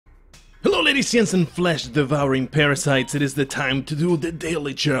Maledicions and flesh-devouring parasites, it is the time to do the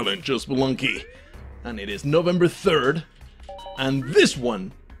daily challenge of Spelunky. And it is November 3rd, and this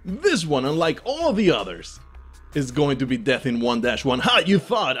one, unlike all the others, is going to be death in 1-1. Ha! You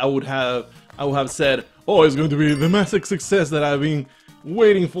thought I would have said, oh, it's going to be the massive success that I've been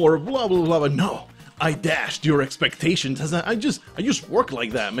waiting for, blah blah blah, but no! I dashed your expectations, as I just work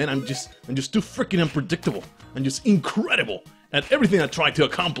like that, man. I'm just too freaking unpredictable. I'm just incredible at everything I try to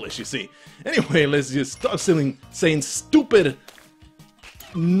accomplish, you see. Anyway, let's just stop saying stupid,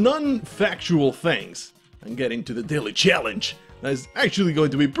 non-factual things and get into the daily challenge. That is actually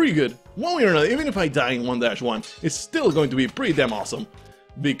going to be pretty good. One way or another, even if I die in 1-1, it's still going to be pretty damn awesome.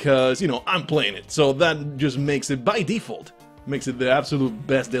 Because, you know, I'm playing it. So that just makes it, by default, makes it the absolute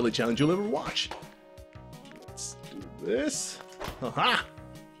best daily challenge you'll ever watch. Let's do this. Aha!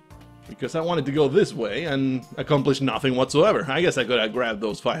 Because I wanted to go this way and accomplish nothing whatsoever. I guess I could have grabbed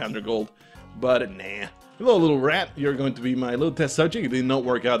those 500 gold, but nah. Hello, little rat. You're going to be my little test subject. It did not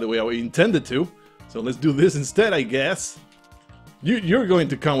work out the way I intended to. So let's do this instead, I guess. You're going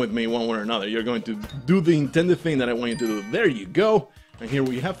to come with me one way or another. You're going to do the intended thing that I want you to do. There you go. And here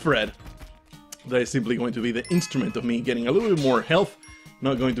we have Fred. That is simply going to be the instrument of me getting a little bit more health.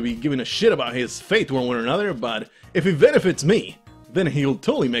 Not going to be giving a shit about his fate one way or another, but if it benefits me, then he'll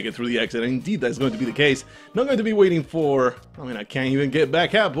totally make it through the exit, and indeed that's going to be the case. Not going to be waiting for... I mean, I can't even get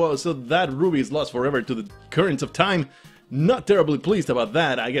back up, well, so that ruby is lost forever to the currents of time. Not terribly pleased about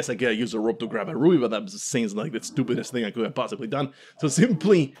that. I guess I could use a rope to grab a ruby, but that seems like the stupidest thing I could have possibly done. So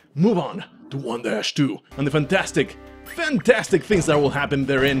simply move on to 1-2, and the fantastic things that will happen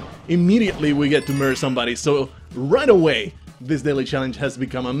therein. Immediately we get to murder somebody, so right away, this daily challenge has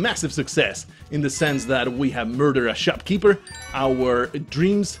become a massive success in the sense that we have murdered a shopkeeper. Our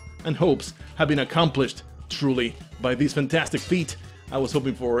dreams and hopes have been accomplished truly by this fantastic feat. I was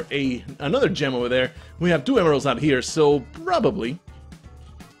hoping for another gem over there. We have 2 emeralds out here, so probably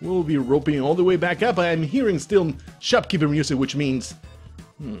we'll be roping all the way back up. I'm hearing still shopkeeper music, which means...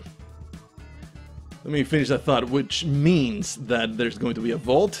 Let me finish that thought, which means that there's going to be a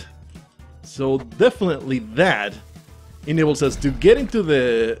vault. So definitely that enables us to get into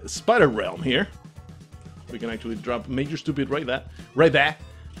the spider realm here. We can actually drop Major Stupid right there,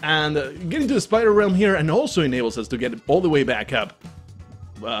 and get into the spider realm here, and also enables us to get all the way back up,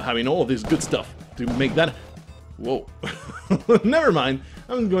 having all of this good stuff to make that... Whoa. Never mind.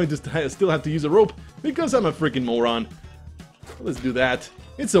 I'm going to still have to use a rope because I'm a freaking moron. Let's do that.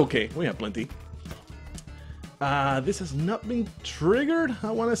 It's okay. We have plenty. This has not been triggered, I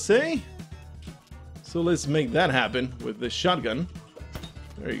want to say. So let's make that happen with the shotgun.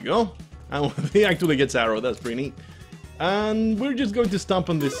 There you go. And he actually gets arrow, that's pretty neat. And we're just going to stomp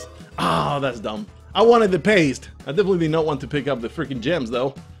on this. Ah, that's dumb. I wanted the paste. I definitely did not want to pick up the freaking gems,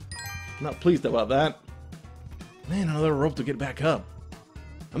 though. Not pleased about that. Man, another rope to get back up.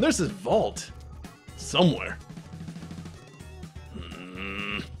 And there's this vault. Somewhere.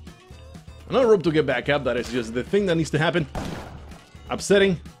 Another rope to get back up, that is just the thing that needs to happen.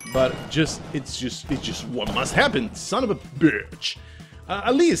 Upsetting, but it's just what must happen, son of a bitch.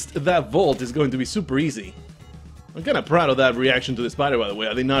 At least that vault is going to be super easy. I'm kind of proud of that reaction to the spider, by the way.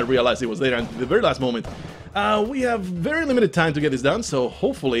 I did not realize it was there until the very last moment. We have very limited time to get this done, so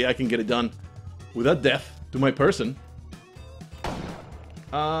hopefully I can get it done without death to my person.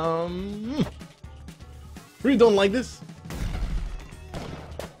 Really don't like this.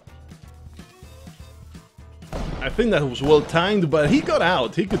 I think that was well timed, but he got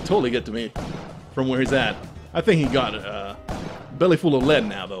out. He could totally get to me from where he's at. I think he got a belly full of lead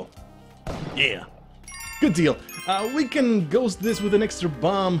now, though. Yeah. Good deal. We can ghost this with an extra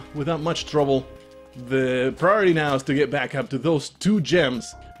bomb without much trouble. The priority now is to get back up to those 2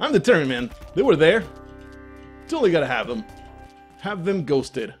 gems. I'm determined, man. They were there. Totally gotta have them. Have them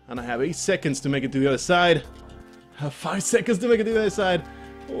ghosted. And I have 8 seconds to make it to the other side. I have 5 seconds to make it to the other side.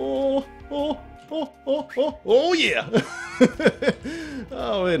 Oh yeah!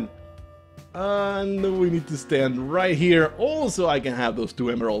 Oh man. And we need to stand right here. Also, I can have those 2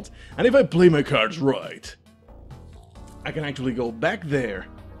 emeralds. And if I play my cards right, I can actually go back there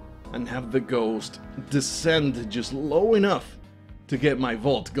and have the ghost descend just low enough to get my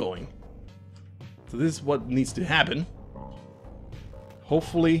vault going. So this is what needs to happen.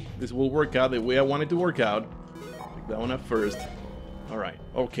 Hopefully, this will work out the way I want it to work out. Pick that one up first. Alright,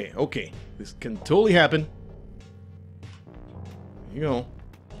 okay. This can totally happen. There you go.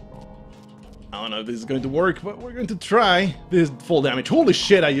 I don't know if this is going to work, but we're going to try. This full damage. Holy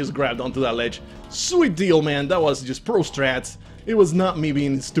shit, I just grabbed onto that ledge. Sweet deal, man. That was just pro strats. It was not me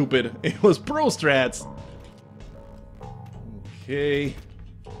being stupid. It was pro strats. Okay.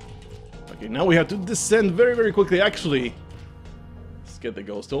 Okay, now we have to descend very, very quickly. Actually, let's get the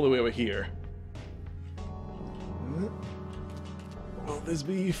ghost all the way over here. Will this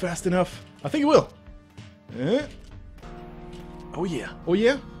be fast enough? I think it will. Oh yeah, oh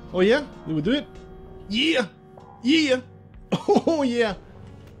yeah, oh yeah. Did we do it? Yeah, yeah. Oh yeah.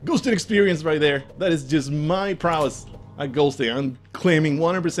 Ghosting experience right there. That is just my prowess at ghosting. I'm claiming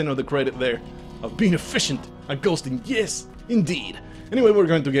 100% of the credit there of being efficient at ghosting. Yes, indeed. Anyway, we're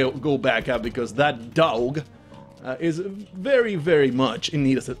going to go back up because that dog is very, very much in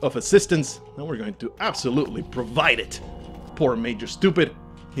need of assistance, and we're going to absolutely provide it. Poor Major Stupid.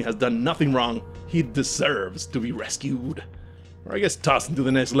 He has done nothing wrong. He deserves to be rescued. Or I guess tossed into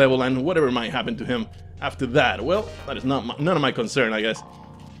the next level, and whatever might happen to him after that, well, that is none of my concern, I guess.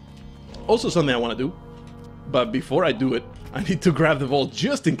 Also something I want to do, but before I do it, I need to grab the vault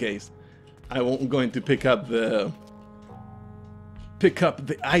just in case. I'm going to pick up the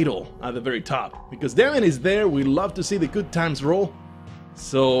idol at the very top, because Damien is there. We love to see the good times roll,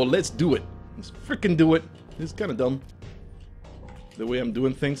 so let's do it. Let's freaking do it. It's kind of dumb the way I'm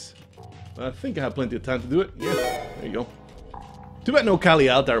doing things, but I think I have plenty of time to do it. Yeah, there you go. Too bad no Kali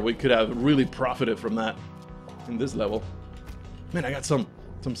altar. We could have really profited from that in this level. Man, I got some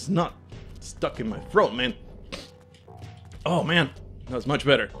snot stuck in my throat, man. Oh man, that was much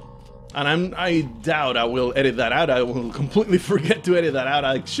better. And I doubt I will edit that out. I will completely forget to edit that out.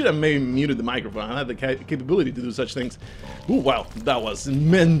 I should have maybe muted the microphone. I have the capability to do such things. Ooh, wow, that was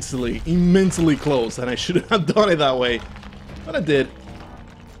immensely close, and I should have done it that way. But I did.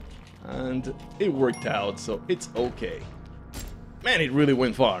 And it worked out, so it's okay. Man, it really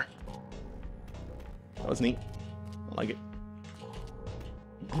went far. That was neat. I like it.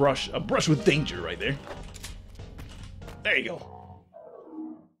 A brush with danger right there. There you go.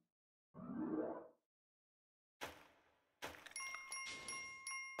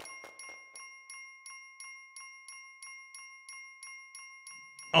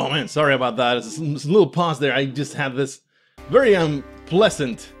 Oh man, sorry about that. It's a little pause there. I just had this very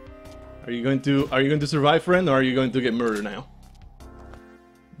unpleasant. Are you going to survive, friend, or are you going to get murdered now?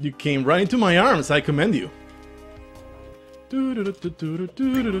 You came right into my arms. I commend you.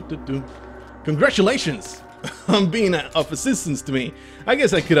 Congratulations on being of assistance to me. I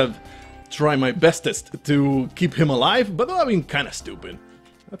guess I could have tried my bestest to keep him alive, but that would have been kind of stupid.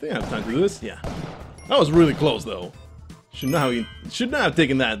 I think I have time to do this. Yeah, that was really close though. Should not have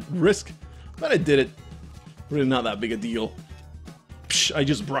taken that risk, but I did it. Really not that big a deal. Psh, I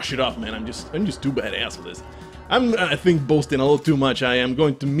just brush it off, man. I'm just too badass for this. I think boasting a little too much. I am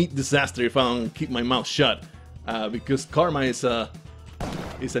going to meet disaster if I don't keep my mouth shut, because Karma is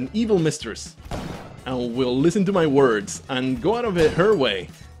an evil mistress, and will listen to my words and go out of her way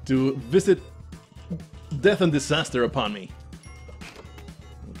to visit death and disaster upon me.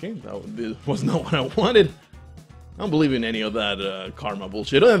 Okay, that was not what I wanted. I don't believe in any of that karma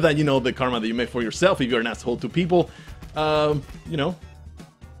bullshit. Other than, you know, the karma that you make for yourself if you're an asshole to people. You know,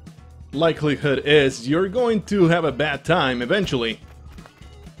 likelihood is you're going to have a bad time eventually.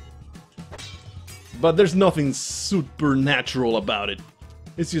 But there's nothing supernatural about it.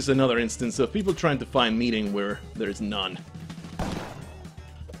 It's just another instance of people trying to find meaning where there's none.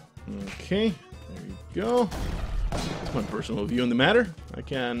 Okay, there you go. That's my personal view on the matter. I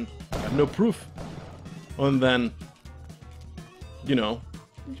have no proof other than, you know,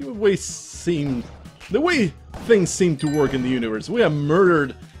 the way things seem to work in the universe. We have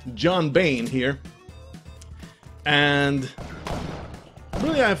murdered John Bane here, and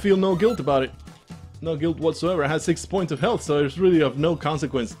really I feel no guilt about it. No guilt whatsoever. I had 6 points of health, so it's really of no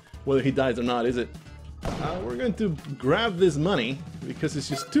consequence whether he dies or not, is it? We're going to grab this money because it's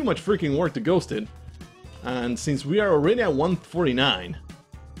just too much freaking work to ghost it. And since we are already at 149,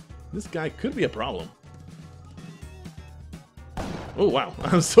 this guy could be a problem. Oh wow,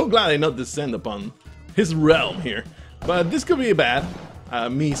 I'm so glad I not descend upon his realm here. But this could be bad.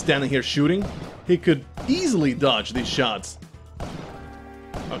 Me standing here shooting. He could easily dodge these shots.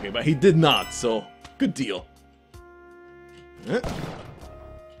 Okay, but he did not, so good deal.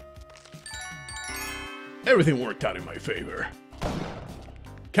 Everything worked out in my favor.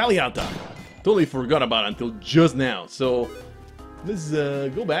 Kaliata. Totally forgot about it until just now. So let's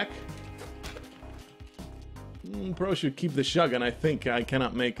go back. Probably should keep the shotgun. I think I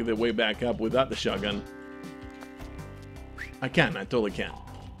cannot make the way back up without the shotgun. I can. I totally can.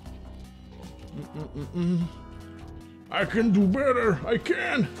 I can do better. I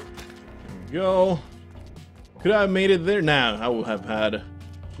can. There we go. Could I have made it there? Nah, I would have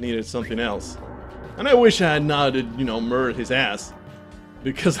needed something else. And I wish I had not, you know, murdered his ass.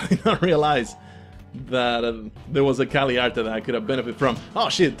 Because I did not realize that there was a Caliarte that I could have benefited from. Oh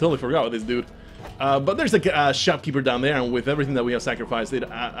shit, totally forgot about this dude. But there's a shopkeeper down there, and with everything that we have sacrificed, it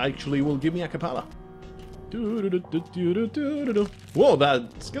actually will give me a Capella. Whoa,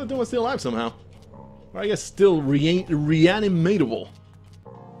 that skeleton was still alive somehow. Or I guess still reanimatable.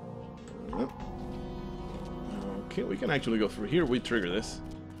 Okay, we can actually go through here. We trigger this.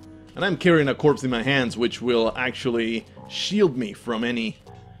 And I'm carrying a corpse in my hands, which will actually shield me from any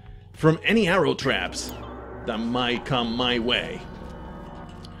arrow traps that might come my way.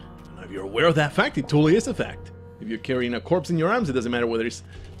 And if you're aware of that fact, it totally is a fact. If you're carrying a corpse in your arms, it doesn't matter whether it's,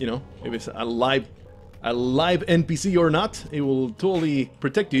 you know, if it's a live NPC or not, it will totally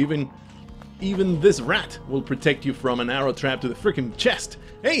protect you. Even this rat will protect you from an arrow trap to the freaking chest.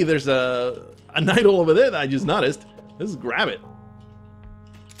 Hey, there's an idol over there that I just noticed. Let's grab it.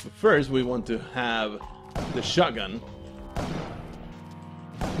 But first, we want to have the shotgun,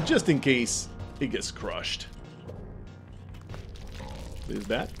 just in case it gets crushed. Is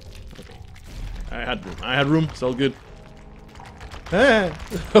that? Okay. I had room. It's all good.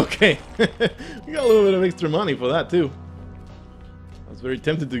 Okay. We got a little bit of extra money for that too. I was very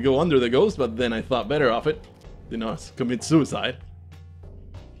tempted to go under the ghost, but then I thought better of it. Did not commit suicide.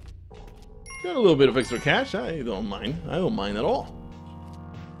 Got a little bit of extra cash. I don't mind. I don't mind at all.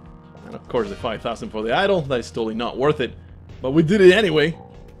 And of course the 5,000 for the idol. That's totally not worth it. But we did it anyway.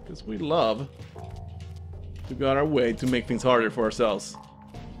 Because we love to go our way to make things harder for ourselves.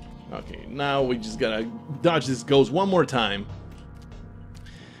 Okay, now we just gotta dodge this ghost one more time.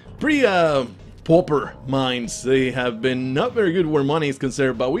 Pretty pauper mines. They have been not very good where money is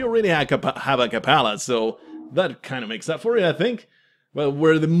concerned, but we already have a Capella, so that kind of makes up for it, I think. But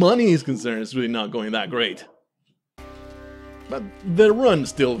where the money is concerned, it's really not going that great. But the run's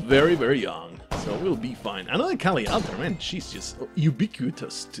still very, very young, so we'll be fine. Another Calialter, man, she's just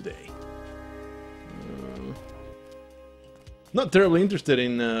ubiquitous today. Not terribly interested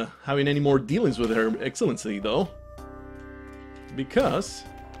in having any more dealings with Her Excellency, though. Because...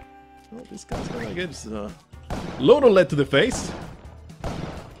 well, this guy's gonna get a load of lead to the face.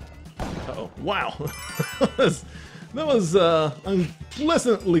 Uh-oh. Wow. That was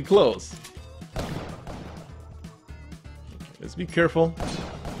unpleasantly close. Okay, let's be careful.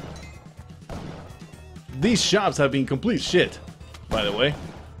 These shops have been complete shit, by the way.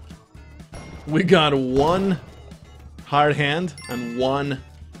 We got one hard hand and one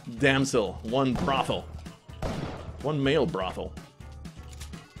damsel, one brothel. One male brothel.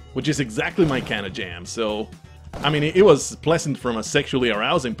 Which is exactly my kind of jam, so... I mean, it was pleasant from a sexually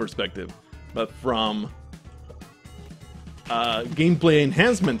arousing perspective, but from a gameplay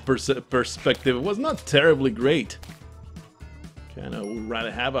enhancement perspective, it was not terribly great. Kinda would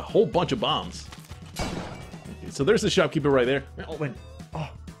rather have a whole bunch of bombs. Okay, so there's the shopkeeper right there. Oh, man.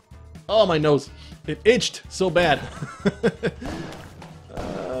 Oh, my nose. It itched so bad.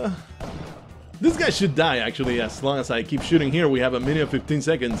 This guy should die, actually, as long as I keep shooting here. We have a minute and 15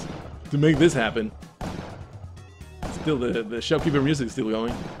 seconds to make this happen. Still, the shopkeeper music is still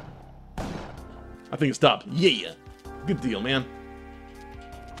going. I think it stopped. Yeah! Good deal, man.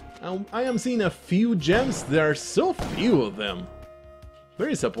 I am seeing a few gems. There are so few of them.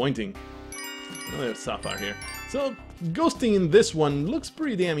 Very disappointing. Another sapphire here. So, ghosting in this one looks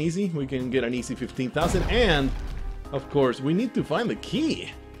pretty damn easy. We can get an easy 15,000. And, of course, we need to find the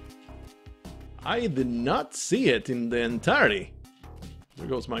key. I did not see it in the entirety. There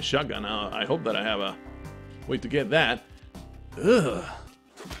goes my shotgun. I hope that I have a way to get that. Ugh.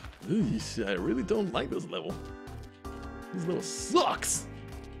 I really don't like this level. This level sucks.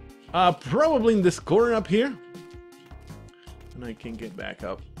 Probably in this corner up here. And I can get back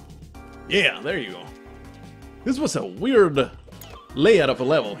up. Yeah, there you go. This was a weird layout of a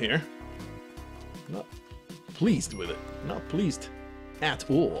level here. Not pleased with it. Not pleased at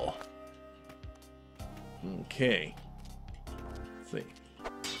all. Okay. Let's see.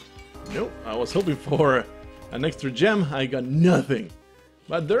 Nope, I was hoping for an extra gem. I got nothing.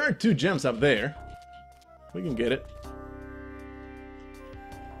 But there are 2 gems up there. We can get it.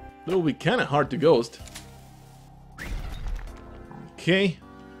 It'll be kind of hard to ghost. Okay.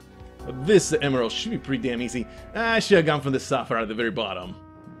 But this emerald should be pretty damn easy. I should have gone from the sapphire at the very bottom.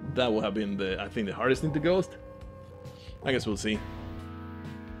 That will have been, I think, the hardest thing to ghost. I guess we'll see.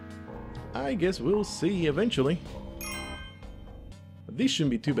 I guess we'll see eventually. But these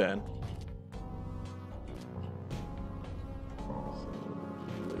shouldn't be too bad.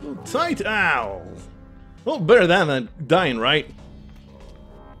 A little tight. Ow! Well, better than dying, right?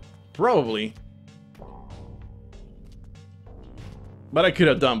 Probably. But I could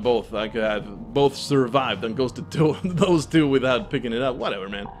have done both. I could have both survived and ghosted those 2 without picking it up. Whatever,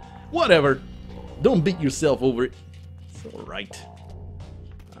 man. Whatever. Don't beat yourself over it. It's alright.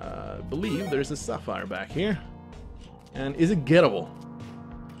 I believe there's a sapphire back here. And is it gettable?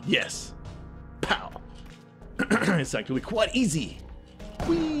 Yes. Pow! It's actually quite easy.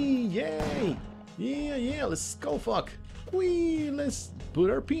 Whee! Yay! Yeah, let's skull fuck. Whee! Let's put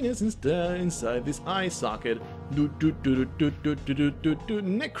our penis inside this eye socket.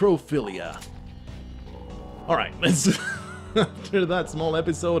 Necrophilia. Alright, let's... After that small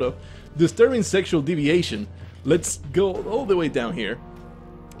episode of disturbing sexual deviation, let's go all the way down here.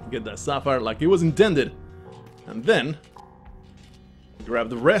 Get that sapphire like it was intended. And then... grab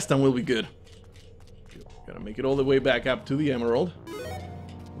the rest and we'll be good. Gotta make it all the way back up to the emerald.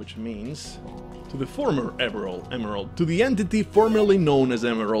 Which means... to the former emerald. To the entity formerly known as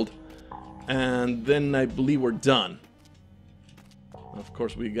emerald. And then I believe we're done. Of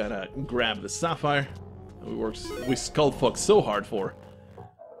course we gotta grab the sapphire. We skull fuck so hard for.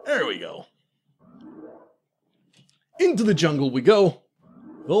 There we go. Into the jungle we go.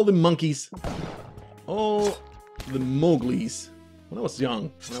 All the monkeys. All the Mowglis. When I was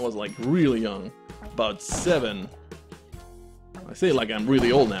young, when I was like really young, about 7. I say it like I'm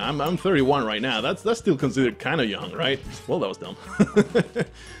really old now. I'm 31 right now. That's still considered kind of young, right? Well, that was dumb.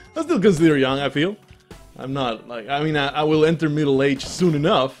 That's still considered young, I feel. I'm not like, I mean, I will enter middle age soon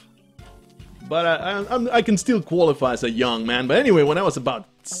enough. But I can still qualify as a young man. But anyway, when I was about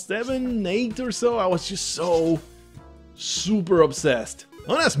 7, 8 or so, I was just so super obsessed.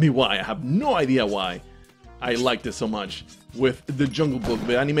 Don't ask me why. I have no idea why I liked it so much. With the Jungle Book,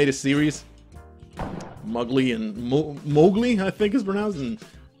 the animated series. Mowgli and Mowgli, I think is pronounced.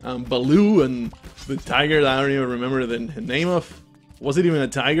 And Baloo and the tiger that I don't even remember the name of. Was it even a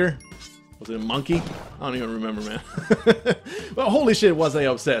tiger? Was it a monkey? I don't even remember, man. Well, holy shit, was I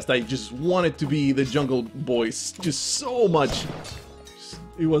obsessed. I just wanted to be the Jungle Boys just so much.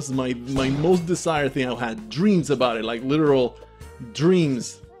 It was my most desired thing. I had dreams about it, like literal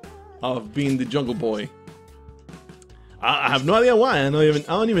dreams of being the Jungle Boy. I have no idea why. I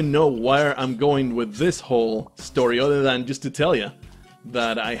don't even know where I'm going with this whole story, other than just to tell you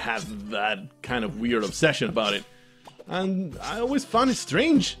that I had that kind of weird obsession about it. And I always found it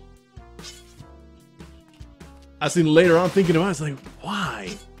strange. As in later on thinking about it, it's like, why?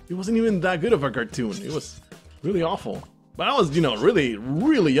 It wasn't even that good of a cartoon. It was really awful. But I was, you know, really,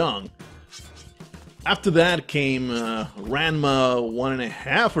 really young. After that came Ranma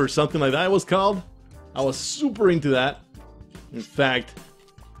 1.5 or something like that it was called. I was super into that. In fact,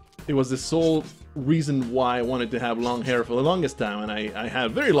 it was the sole reason why I wanted to have long hair for the longest time. And I had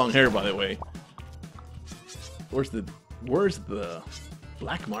very long hair, by the way. Where's the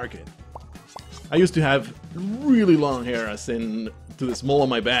black market? I used to have really long hair, as in to the small of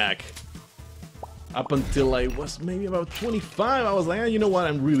my back. Up until I was maybe about 25, I was like, you know what,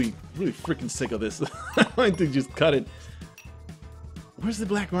 I'm really freaking sick of this. I want to just cut it. Where's the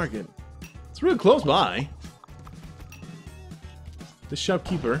black market? It's real close by. The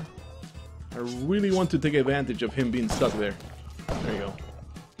shopkeeper. I really want to take advantage of him being stuck there. There you go.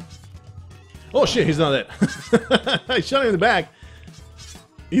 Oh shit, he's not that. I shot him in the back.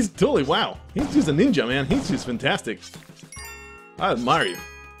 He's totally, wow. He's just a ninja, man. He's just fantastic. I admire you.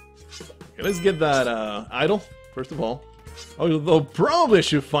 Okay, let's get that idol, first of all. Although probably I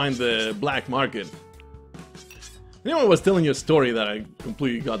should find the black market. Anyone was telling you a story that I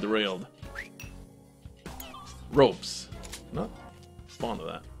completely got derailed. Ropes. Not fond of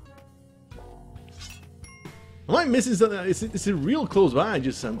that. Am I missing something? Is it real close by?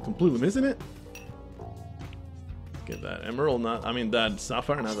 I'm completely missing it? Get that emerald, that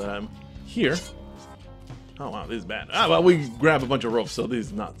sapphire, now that I'm here. Oh wow, this is bad. Ah, well, we grab a bunch of ropes, so this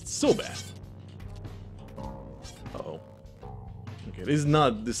is not so bad. Uh-oh. Okay, this is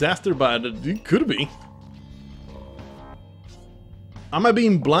not disaster, but it could be. Am I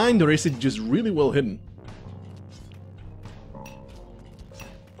being blind, or is it just really well hidden?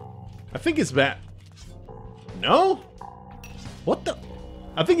 I think it's bad. No? What the?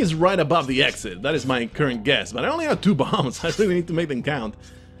 I think it's right above the exit. That is my current guess. But I only have 2 bombs. I really need to make them count.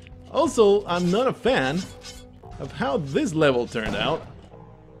 Also, I'm not a fan of how this level turned out.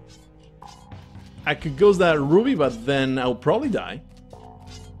 I could go that ruby, but then I'll probably die.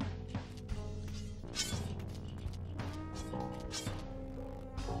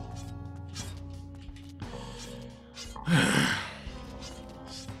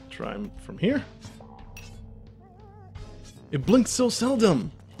 Let's try from here. It blinks so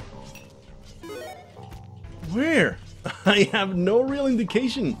seldom. Where? I have no real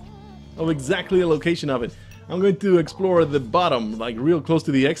indication of exactly the location of it. I'm going to explore the bottom, like real close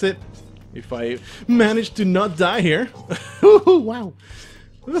to the exit. If I manage to not die here. Wow.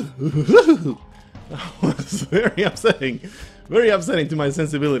 That was very upsetting. Very upsetting to my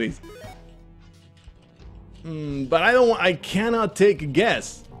sensibilities. But I cannot take a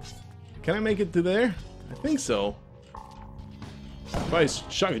guess. Can I make it to there? I think so. If I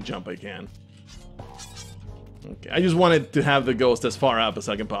shock a jump, I can. Okay, I just wanted to have the ghost as far up as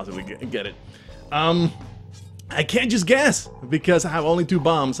I can possibly get it. I can't just guess, because I have only 2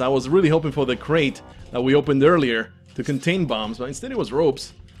 bombs. I was really hoping for the crate that we opened earlier to contain bombs, but instead it was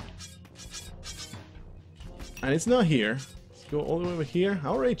ropes. And it's not here. Let's go all the way over here. I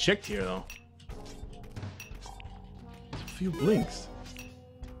already checked here, though. There's a few blinks.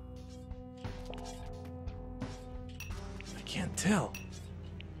 I can't tell.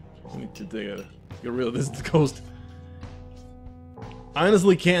 I need to get rid of this ghost. I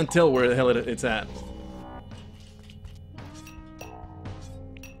honestly can't tell where the hell it's at.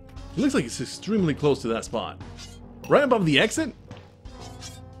 It looks like it's extremely close to that spot. Right above the exit?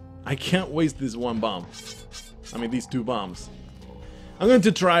 I can't waste this one bomb. I mean, these 2 bombs. I'm going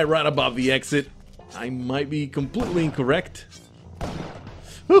to try right above the exit. I might be completely incorrect.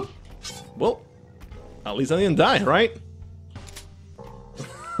 Whew. Well, at least I didn't die, right?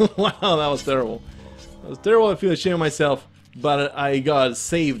 Wow, that was terrible. That was terrible. I feel ashamed of myself. But I got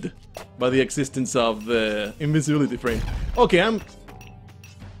saved by the existence of the invincibility frame. Okay, I'm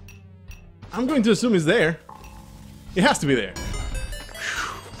going to assume it's there. It has to be there.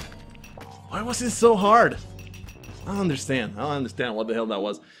 Why was it so hard? I don't understand. I don't understand what the hell that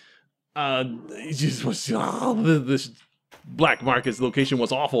was. It just was... this black market's location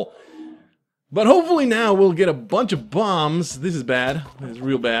was awful. But hopefully now we'll get a bunch of bombs. This is bad. This is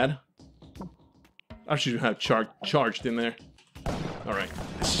real bad. I should have charged in there. Alright.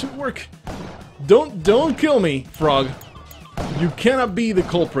 This should work. Don't kill me, frog. You cannot be the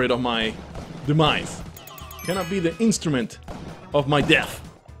culprit of my demise. Cannot be the instrument of my death.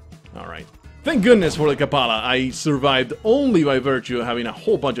 Alright. Thank goodness for the Kapala. I survived only by virtue of having a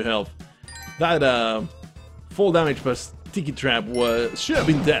whole bunch of health. That full damage plus Tiki Trap should have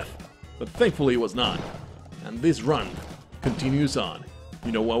been death. But thankfully it was not. And this run continues on.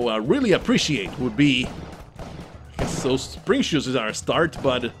 You know, what I really appreciate would be... I guess those spring shoes are a start,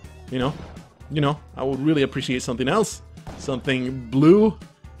 but... You know, I would really appreciate something else. Something blue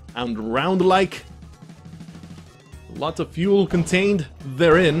and round-like. Lots of fuel contained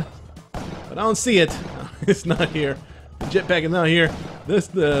therein. But I don't see it. It's not here. The jetpack is not here.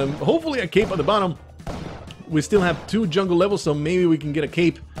 Hopefully a cape at the bottom. We still have 2 jungle levels, so maybe we can get a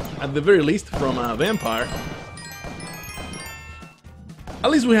cape at the very least from a vampire. At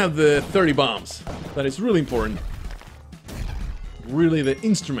least we have the 30 bombs. That is really important. Really the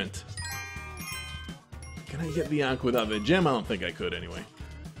instrument. Can I get the Ankh without the gem? I don't think I could anyway.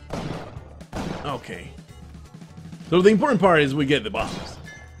 Okay. So the important part is we get the bombs.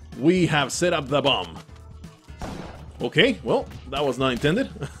 We have set up the bomb. Okay, well, that was not intended.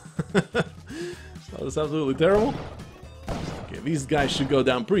 That was absolutely terrible. Okay, these guys should go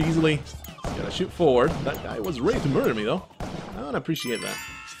down pretty easily. Just gotta shoot forward. That guy was ready to murder me, though. I don't appreciate that.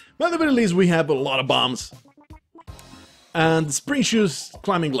 But at the very least, we have a lot of bombs. And spring shoes,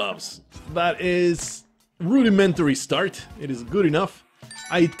 climbing gloves. That is rudimentary start. It is good enough.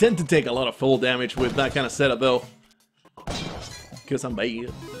 I tend to take a lot of fall damage with that kind of setup, though. Because I'm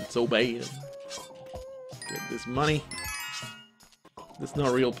bad. I'm so bad. Get this money. There's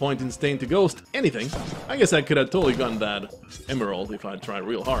no real point in staying to ghost anything. I guess I could have totally gotten that emerald if I tried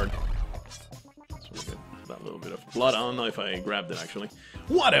real hard. So we get that little bit of blood. I don't know if I grabbed it actually.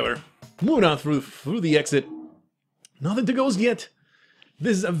 Whatever. Moving on through the exit. Nothing to ghost yet.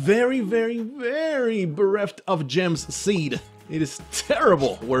 This is a very, very, very bereft of gems seed. It is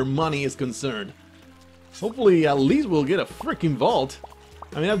terrible where money is concerned. Hopefully at least we'll get a freaking vault.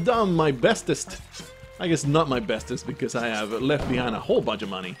 I mean, I've done my bestest. I guess not my bestest because I have left behind a whole bunch of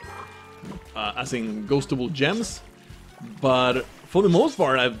money. As in ghostable gems. But for the most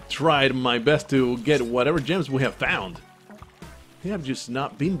part, I've tried my best to get whatever gems we have found. They have just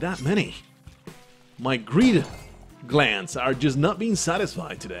not been that many. My greed glands are just not being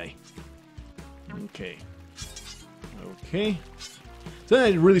satisfied today. Okay. Okay. So what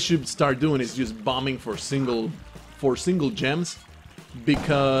I really should start doing is just bombing for single gems.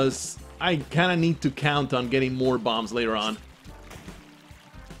 Because I kind of need to count on getting more bombs later on.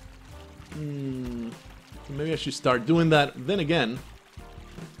 Maybe I should start doing that. Then again,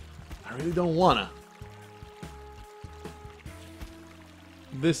 I really don't wanna.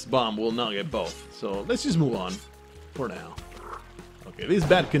 This bomb will not get both. So let's just move on for now. Okay, this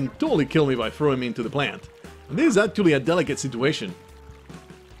bat can totally kill me by throwing me into the plant. And this is actually a delicate situation.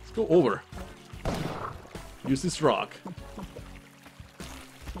 Let's go over. Use this rock.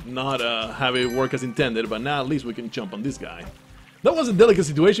 not have it work as intended, but now at least we can jump on this guy. That was a delicate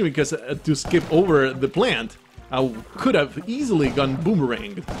situation because to skip over the plant, I could have easily gone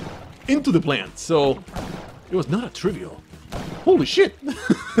boomeranged into the plant, so it was not a trivial. Holy shit! I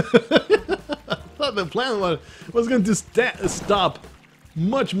thought the plant was going to stop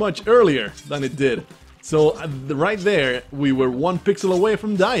much earlier than it did. So right there, we were 1 pixel away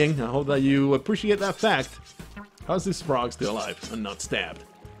from dying. I hope that you appreciate that fact. How's this frog still alive and not stabbed?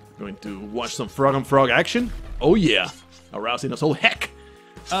 Going to watch some frog on frog action? Oh yeah, arousing us all heck.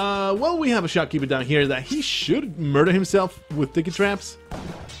 Well, we have a shopkeeper down here that he should murder himself with ticket traps.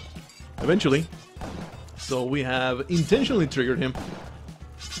 Eventually. So we have intentionally triggered him.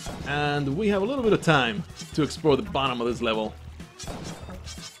 And we have a little bit of time to explore the bottom of this level.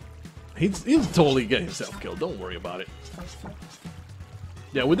 He'll totally get himself killed, don't worry about it.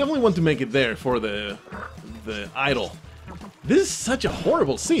 Yeah, we definitely want to make it there for the idol. This is such a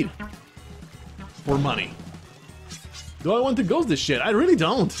horrible seed for money. Do I want to ghost this shit? I really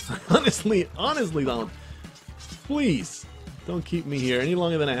don't. honestly don't. Please, don't keep me here any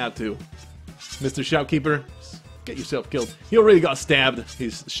longer than I have to. Mr. Shopkeeper, get yourself killed. He already got stabbed.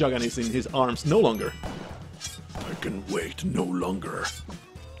 His shotgun is in his arms no longer. I can wait no longer.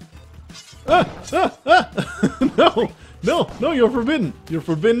 No, you're forbidden. You're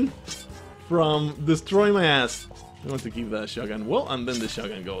forbidden from destroying my ass. I want to keep that shotgun. Well, and then the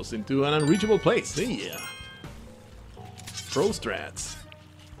shotgun goes into an unreachable place. Yeah. Pro strats.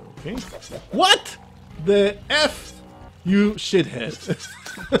 Okay. What? The F, you shithead.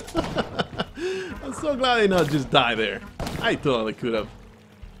 I'm so glad I not just die there. I totally could have.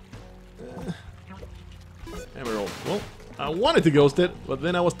 Emerald. Well, I wanted to ghost it, but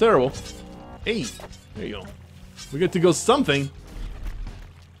then I was terrible. Hey, there you go. We get to go something.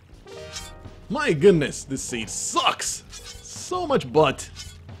 My goodness, this seed sucks. So much butt.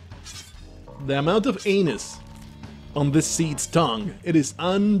 The amount of anus on this seed's tongue, it is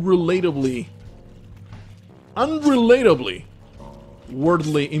unrelatably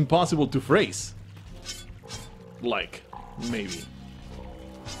wordly impossible to phrase. Like, maybe.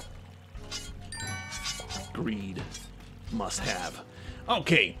 Greed. Must have.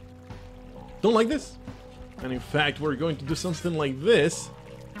 Okay. Don't like this? And in fact, we're going to do something like this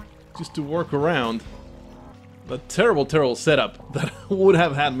just to work around the terrible setup that would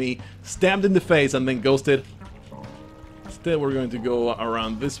have had me stabbed in the face and then ghosted. Instead, we're going to go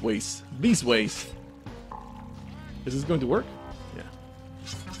around this ways. These ways. Is this going to work? Yeah.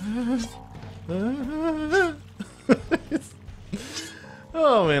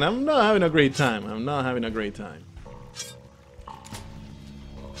 Oh man, I'm not having a great time. I'm not having a great time.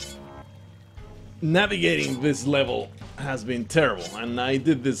 Navigating this level has been terrible, and I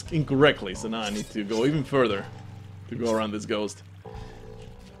did this incorrectly, so now I need to go even further to go around this ghost.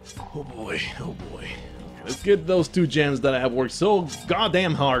 Oh boy, oh boy. Okay, let's get those 2 gems that I have worked so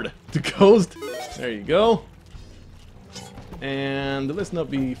goddamn hard to ghost. There you go. And let's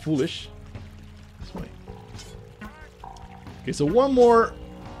not be foolish. This way. Okay, so one more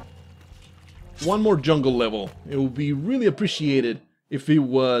jungle level. It would be really appreciated if it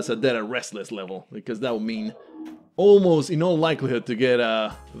was a Dead and Restless level, because that would mean almost in all likelihood to get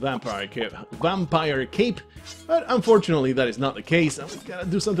a vampire cape. But unfortunately that is not the case, and we gotta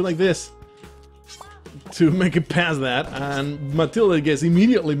do something like this to make it past that, and Matilda gets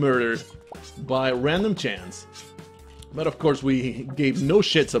immediately murdered by random chance. But of course we gave no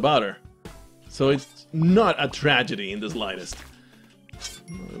shits about her, so it's not a tragedy in the slightest.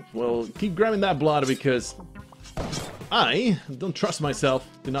 Well, keep grabbing that blood because I don't trust myself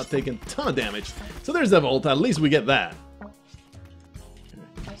to not take a ton of damage. So there's the vault, at least we get that.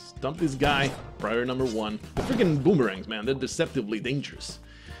 Okay, stump this guy, priority number 1. The freaking boomerangs, man, they're deceptively dangerous.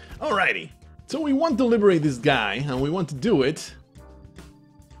 Alrighty, so we want to liberate this guy, and we want to do it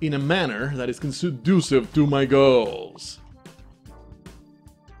in a manner that is conducive to my goals.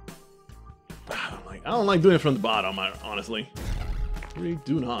 I don't like doing it from the bottom, honestly. I really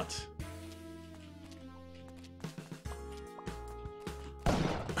do not.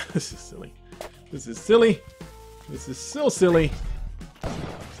 This is silly. This is silly. This is so silly.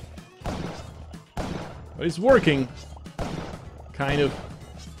 But it's working. Kind of.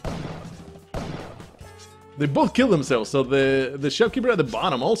 They both killed themselves, so the shopkeeper at the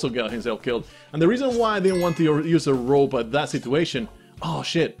bottom also got himself killed. And the reason why I didn't want to use a rope at that situation... Oh,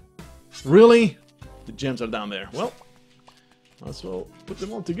 shit. Really? The gems are down there. Well, might as well put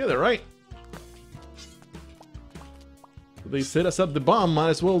them all together, right? They set us up the bomb, might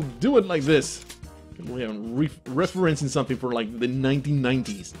as well do it like this. We have referencing something for like the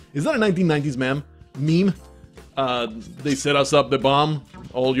 1990s. Is that a 1990s meme? They set us up the bomb.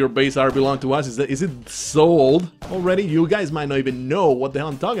 All your base are belong to us. Is it so old already? You guys might not even know what the hell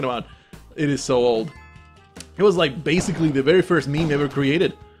I'm talking about. It is so old. It was like basically the very first meme ever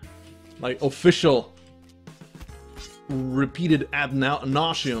created. Like official, repeated ad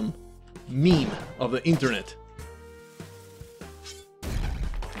nauseum meme of the internet.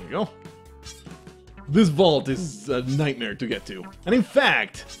 There you go. This vault is a nightmare to get to. And in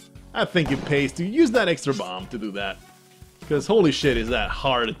fact, I think it pays to use that extra bomb to do that. Because holy shit, is that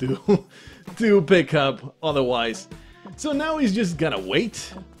hard to pick up otherwise. So now he's just gotta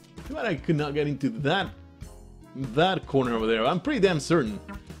wait. Too bad I could not get into that corner over there. I'm pretty damn certain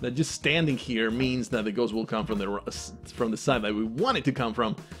that just standing here means that the ghost will come from the side that we want it to come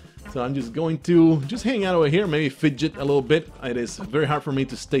from. So I'm just going to just hang out over here, maybe fidget a little bit. It is very hard for me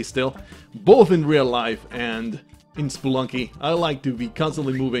to stay still, both in real life and in Spelunky. I like to be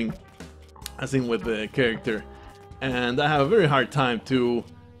constantly moving, as in with the character. And I have a very hard time to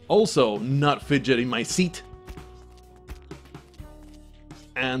also not fidget in my seat.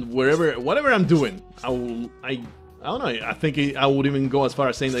 And whatever I'm doing, I don't know, I think I would even go as far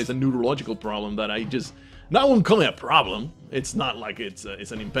as saying that it's a neurological problem that I just... That wouldn't call it a problem. It's not like it's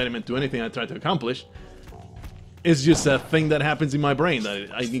an impediment to anything I try to accomplish. It's just a thing that happens in my brain that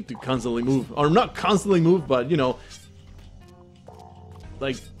I need to constantly move. Or not constantly move, but, you know...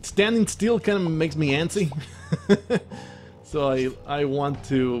 Like, standing still kind of makes me antsy. So I want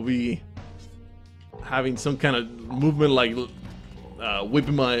to be having some kind of movement, like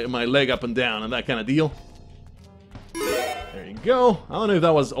whipping my leg up and down and that kind of deal. There you go. I don't know if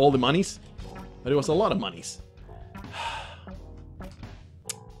that was all the monies, but it was a lot of monies. I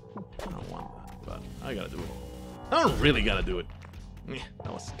don't want that, but I gotta do it. I don't really gotta do it.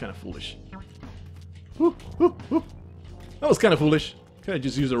 That was kind of foolish. That was kind of foolish. Could I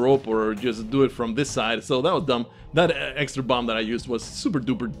just use a rope or just do it from this side? So that was dumb. That extra bomb that I used was super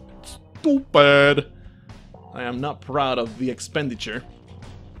duper stupid. I am not proud of the expenditure.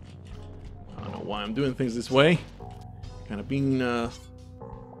 I don't know why I'm doing things this way. Kind of being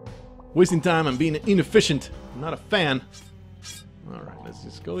wasting time and being inefficient. I'm not a fan. Alright, let's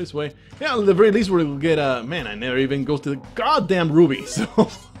just go this way. Yeah, at the very least we'll get a... Man, I never even go to the goddamn ruby. So,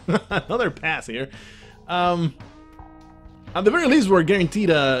 another pass here. At the very least, we're guaranteed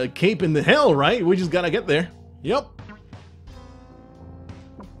a cape in the hell, right? We just gotta get there. Yep.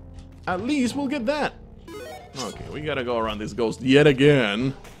 At least we'll get that. Okay, we gotta go around this ghost yet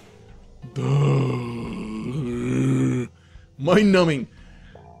again. Mind-numbing.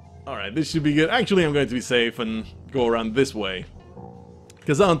 Alright, this should be good. Actually, I'm going to be safe and go around this way.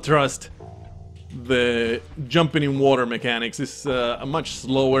 Because I don't trust the jumping in water mechanics. It's much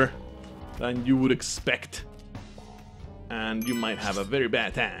slower than you would expect. And you might have a very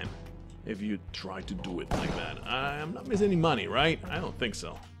bad time if you try to do it like that. I'm not missing any money, right? I don't think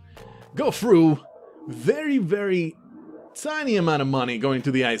so. Go through very, very tiny amount of money going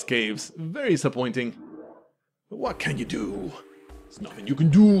to the ice caves. Very disappointing. But what can you do? There's nothing you can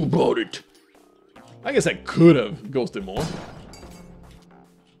do about it. I guess I could have ghosted more.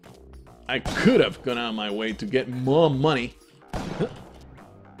 I could have gone out of my way to get more money.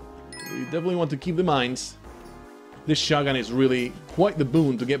 We definitely want to keep the mines. This shotgun is really quite the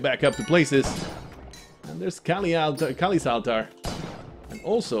boon to get back up to places. And there's Kali's altar. And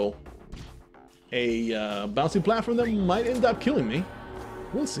also a bouncy platform that might end up killing me.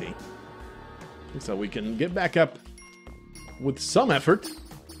 We'll see. Looks like we can get back up with some effort.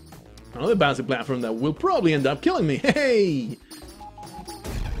 Another bouncy platform that will probably end up killing me. Hey!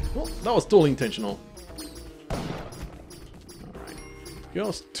 Well, that was totally intentional. Alright.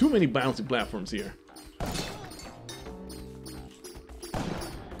 There's too many bouncy platforms here.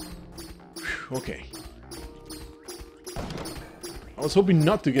 Okay. I was hoping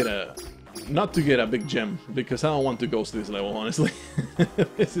not to get a big gem because I don't want to ghost this level, honestly.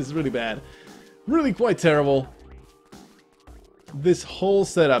 This is really bad. Really quite terrible. This whole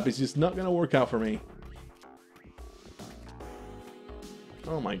setup is just not gonna work out for me.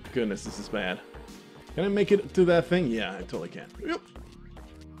 Oh my goodness, this is bad. Can I make it to that thing? Yeah, I totally can. Yep.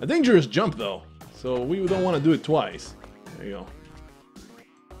 A dangerous jump though, so we don't want to do it twice. There you go.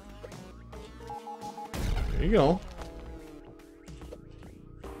 There you go.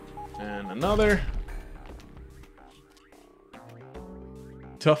 And another.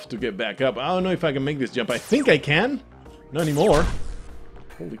 Tough to get back up. I don't know if I can make this jump. I think I can. Not anymore.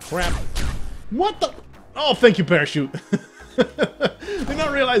 Holy crap. What the? Oh, thank you, parachute. Did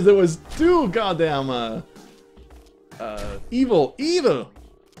not realize there was two goddamn evil.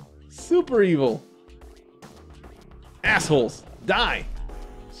 Super evil. Assholes. Die.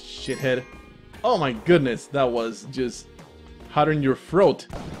 Shithead. Oh my goodness, that was just hot in your throat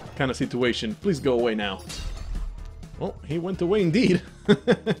kind of situation. Please go away now. Well, he went away indeed.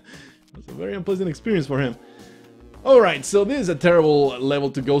 It was a very unpleasant experience for him. Alright, so this is a terrible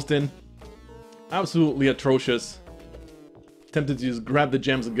level to ghost in. Absolutely atrocious. Tempted to just grab the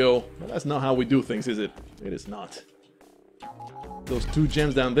gems and go, but that's not how we do things, is it? It is not. Those 2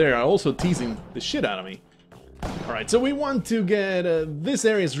 gems down there are also teasing the shit out of me. Alright, so we want to get... this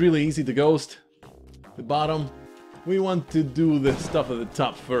area is really easy to ghost. The bottom. We want to do the stuff at the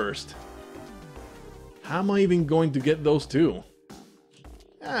top first. How am I even going to get those 2?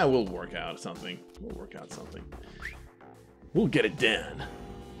 We'll work out something. We'll work out something. We'll get it done.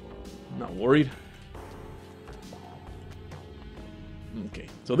 I'm not worried. Okay,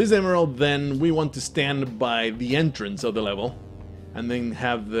 so this emerald, then we want to stand by the entrance of the level. And then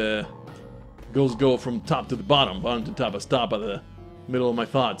have the ghost go from top to the bottom. Bottom to top. I stop at the middle of my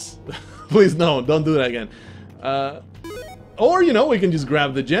thoughts. Please, no, don't do that again. Or, you know, we can just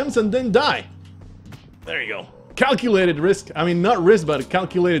grab the gems and then die. There you go. Calculated risk. I mean, not risk, but a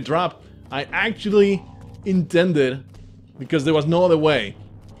calculated drop. I actually intended, because there was no other way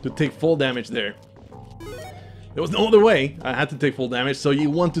to take full damage there. There was no other way. I had to take full damage, so you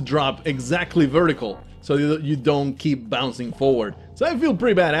want to drop exactly vertical, so you don't keep bouncing forward. So I feel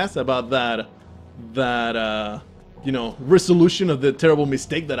pretty badass about that, you know, resolution of the terrible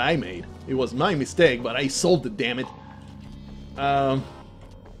mistake that I made. It was my mistake, but I solved it, damn it.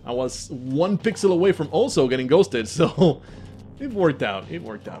 I was 1 pixel away from also getting ghosted, so it worked out. It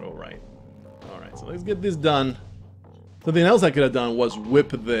worked out alright. Alright, so let's get this done. Something else I could have done was whip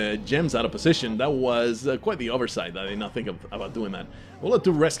the gems out of position. That was quite the oversight. I did not think about doing that. We'll have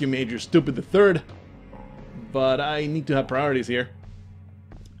to rescue Major Stupid the Third, but I need to have priorities here.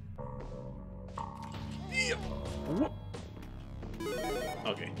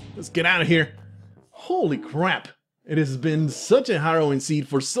 Okay, let's get out of here. Holy crap. It has been such a harrowing seed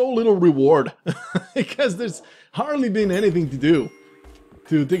for so little reward. Because there's hardly been anything to do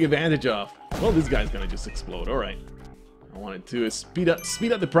to take advantage of. Well, this guy's gonna just explode. Alright. I wanted to speed up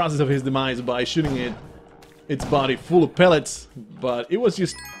the process of his demise by shooting its body full of pellets, but it was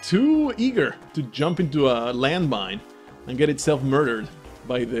just too eager to jump into a landmine and get itself murdered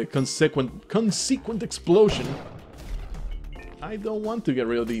by the consequent explosion. I don't want to get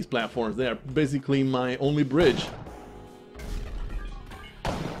rid of these platforms. They are basically my only bridge.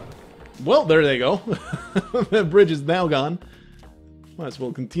 Well, there they go. The bridge is now gone. Might as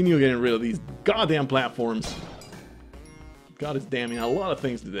well continue getting rid of these goddamn platforms. God is damning a lot of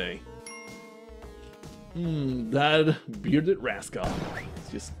things today. That bearded rascal. Let's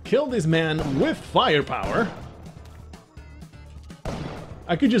just kill this man with firepower.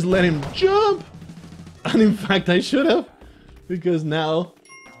 I could just let him jump! And in fact I should have. Because now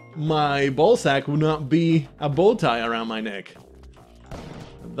my ballsack would not be a bow tie around my neck.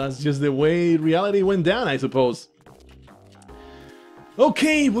 That's just the way reality went down, I suppose.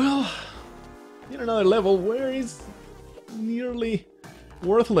 Okay, well, in another level where it's nearly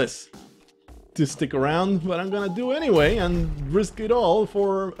worthless to stick around, but I'm gonna do anyway and risk it all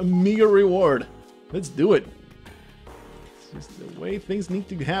for a meager reward. Let's do it. It's just the way things need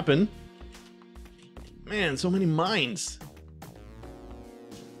to happen. Man, so many mines.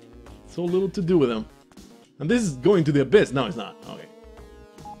 So little to do with them. And this is going to the abyss. No, it's not. Okay.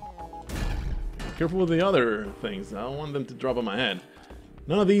 Careful with the other things. I don't want them to drop on my head.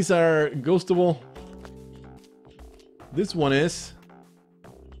 None of these are ghostable. This one is.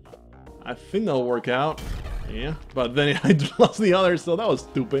 I think that'll work out. Yeah, but then I lost the others, so that was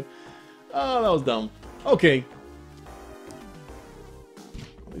stupid. Oh, that was dumb. Okay.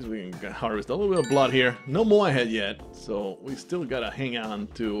 At least we can harvest a little bit of blood here. No more ahead yet, so we still gotta hang on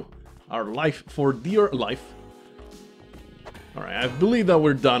to our life for dear life. Alright, I believe that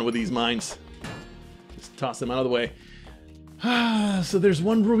we're done with these mines. Just toss them out of the way. So there's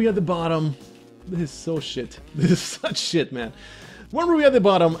one ruby at the bottom. This is so shit. This is such shit, man. One ruby at the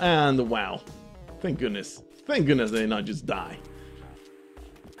bottom, and wow. Thank goodness. Thank goodness they did not just die.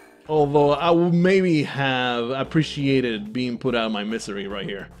 Although I would maybe have appreciated being put out of my misery right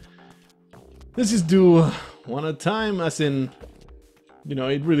here. Let's just do one at a time, as in, you know,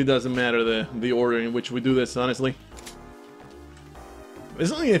 it really doesn't matter the order in which we do this, honestly.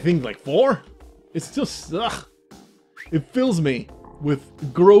 There's only, I think, like 4? It's just, ugh. It fills me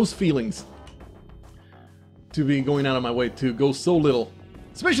with gross feelings to be going out of my way to go so little.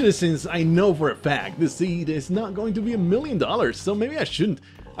 Especially since I know for a fact this seed is not going to be $1 million, so maybe I shouldn't.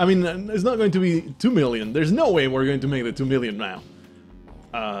 I mean, it's not going to be 2 million. There's no way we're going to make the 2 million now.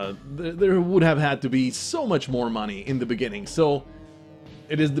 There would have had to be so much more money in the beginning, so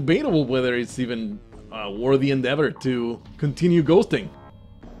it is debatable whether it's even a worthy endeavor to continue ghosting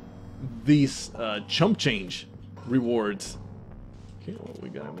these chump change rewards. Okay, well, we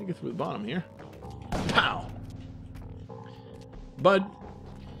gotta make it through the bottom here. Pow! But,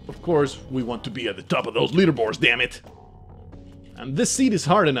 of course, we want to be at the top of those leaderboards, damn it! And this seed is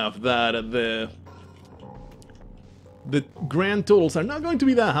hard enough that the grand totals are not going to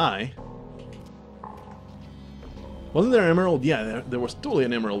be that high. Wasn't there an emerald? Yeah, there was totally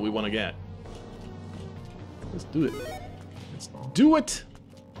an emerald we want to get. Let's do it. Let's do it!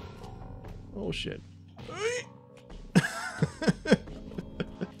 Oh, shit.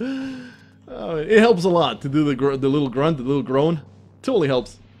 Oh, it helps a lot to do the little grunt, the little groan. Totally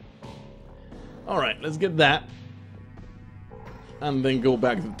helps. Alright, let's get that. And then go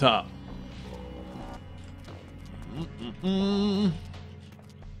back to the top.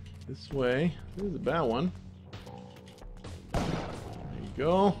 This way. This is a bad one. There you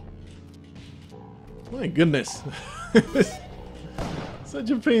go. My goodness. Such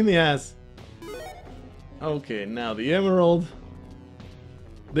a pain in the ass. Okay, now the emerald.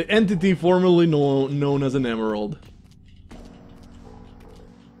 The entity formerly known as an emerald.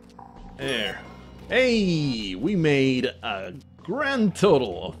 There. Hey! We made a grand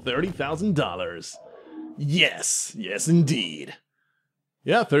total of $30,000. Yes! Yes, indeed.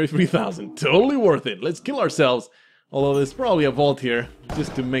 Yeah, 33,000. Totally worth it. Let's kill ourselves. Although there's probably a vault here,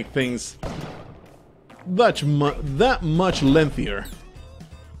 just to make things that much lengthier.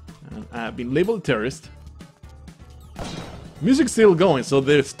 And I've been labeled a terrorist. Music's still going, so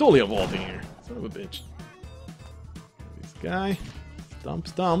there's totally a vault in here. Son of a bitch. This guy. Stomp,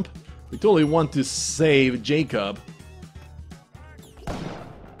 stomp. We totally want to save Jacob.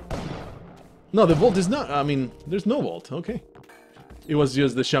 No, the vault is not. I mean, there's no vault. Okay. It was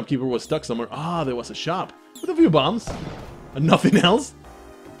just the shopkeeper was stuck somewhere. Ah, there was a shop with a few bombs. And nothing else.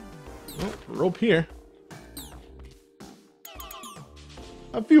 Oh, rope here.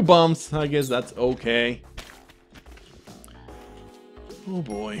 A few bombs. I guess that's okay. Oh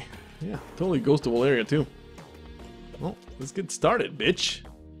boy. Yeah, totally ghostable area too. Well, let's get started, bitch.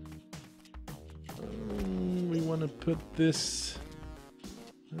 We want to put this...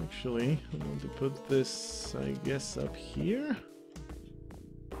 Actually, I want to put this, I guess, up here.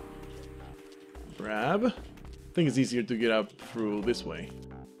 Grab. I think it's easier to get up through this way.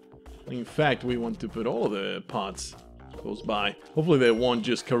 In fact, we want to put all of the pots close by. Hopefully they won't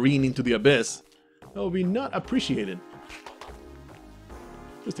just careen into the abyss. That would be not appreciated.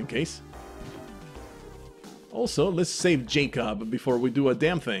 Just in case. Also, let's save Jacob before we do a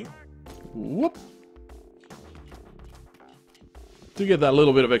damn thing. Whoop! To get that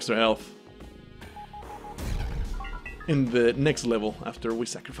little bit of extra health. In the next level, after we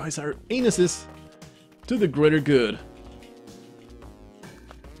sacrifice our anuses to the greater good.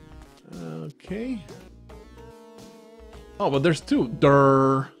 Okay. Oh, but there's two.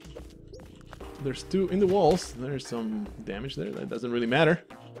 Durr. There's two in the walls. There's some damage there. That doesn't really matter.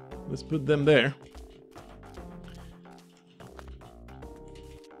 Let's put them there.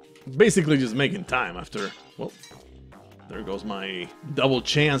 Basically just making time after... Well, there goes my double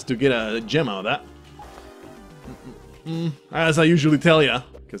chance to get a gem out of that. As I usually tell ya,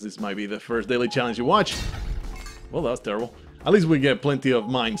 because this might be the first daily challenge you watch. Well, that was terrible. At least we get plenty of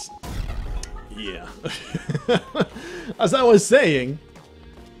mines. Yeah. As I was saying...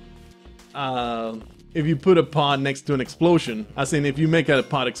 if you put a pod next to an explosion, as in if you make a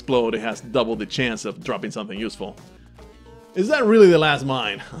pod explode, it has double the chance of dropping something useful. Is that really the last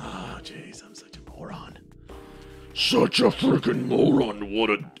mine? Oh, jeez, I'm such a moron. Such a freaking moron, what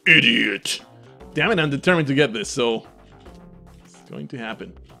an idiot. Damn it, I'm determined to get this, so... It's going to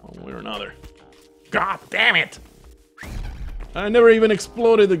happen, one way or another. God damn it! I never even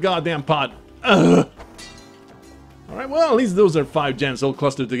exploded the goddamn pod. Ugh. Alright, well, at least those are 5 gems all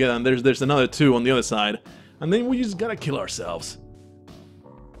clustered together, and there's another 2 on the other side. And then we just gotta kill ourselves.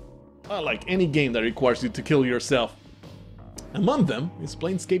 Like any game that requires you to kill yourself. Among them is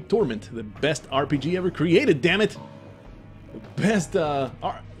Planescape Torment, the best RPG ever created, damn it! The best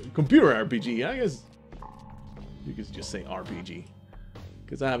computer RPG, I guess you could just say RPG.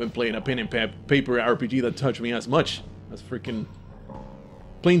 Because I haven't played a pen and paper RPG that touched me as much as freaking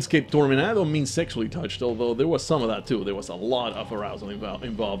Planescape Torment. I don't mean sexually touched, although there was some of that too. There was a lot of arousal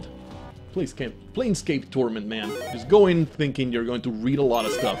involved. Planescape Torment, man. Just go in thinking you're going to read a lot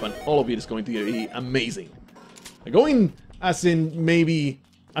of stuff, and all of it is going to be amazing. Go in as in maybe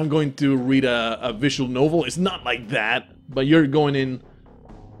I'm going to read a visual novel. It's not like that, but you're going in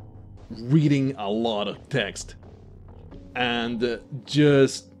reading a lot of text. And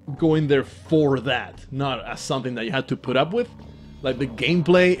just going there for that, not as something that you had to put up with. Like, the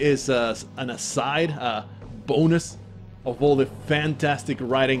gameplay is an aside, bonus of all the fantastic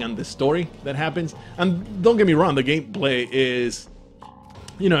writing and the story that happens. And don't get me wrong, the gameplay is,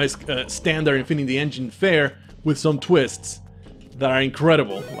 you know, it's standard Infinity Engine fare with some twists that are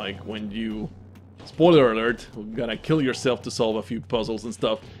incredible. Like when you, spoiler alert, you're gonna kill yourself to solve a few puzzles and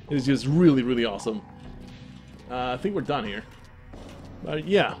stuff. It's just really, really awesome. I think we're done here. But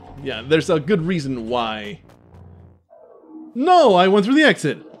yeah, there's a good reason why. No, I went through the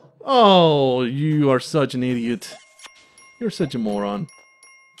exit. Oh, you are such an idiot. You're such a moron.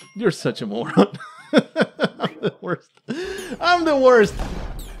 You're such a moron. I'm the worst. I'm the worst.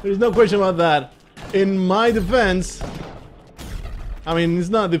 There's no question about that. In my defense, I mean, it's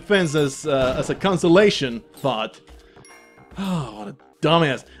not defense as a consolation thought. Oh, what a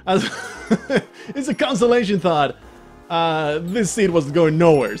dumbass. It's a consolation thought. This seed was going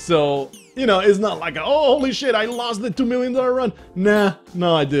nowhere, so, you know, it's not like, oh, holy shit, I lost the $2 million run. Nah,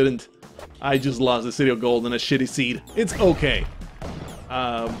 no, I didn't. I just lost the City of Gold and a shitty seed. It's okay.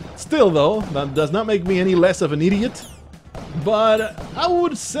 Still, though, that does not make me any less of an idiot. But I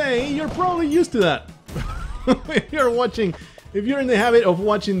would say you're probably used to that. If you're in the habit of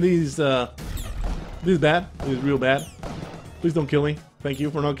watching these real bad. Please don't kill me. Thank you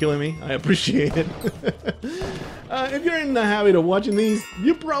for not killing me. I appreciate it. If you're in the habit of watching these,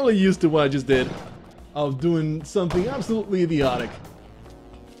 you're probably used to what I just did, of doing something absolutely idiotic.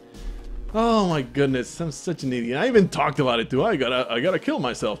 Oh my goodness, I'm such an idiot. I even talked about it too. I gotta kill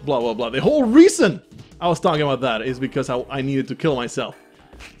myself, blah blah blah. The whole reason I was talking about that is because I needed to kill myself.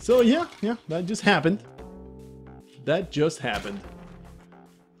 So yeah, that just happened. That just happened.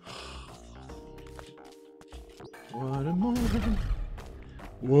 What a moron.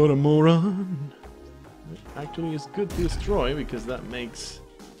 What a moron. Actually, it's good to destroy because that makes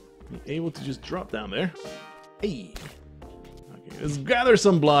me able to just drop down there. Hey. Okay, let's gather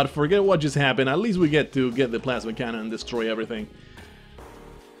some blood, forget what just happened. At least we get to get the plasma cannon and destroy everything.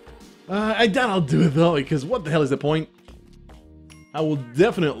 I doubt I'll do it though, because what the hell is the point? I will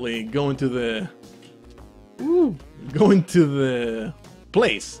definitely go into the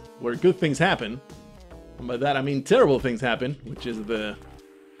place where good things happen. And by that I mean terrible things happen, which is the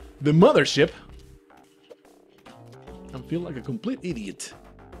mothership. I feel like a complete idiot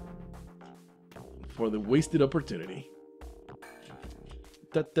for the wasted opportunity.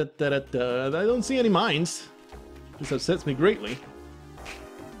 I don't see any mines. This upsets me greatly.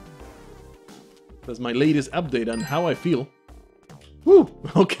 That's my latest update on how I feel. Woo!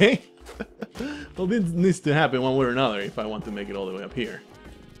 Okay. Well, this needs to happen one way or another if I want to make it all the way up here.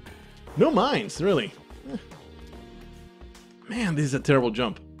 No mines, really. Man, this is a terrible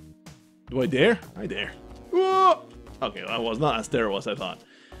jump. Do I dare? I dare. Whoa! Okay, that was not as terrible as I thought.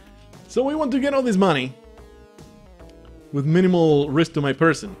 So we want to get all this money with minimal risk to my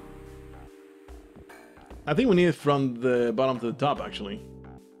person. I think we need it from the bottom to the top, actually.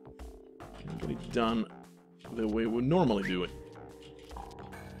 Get it done the way we normally do it.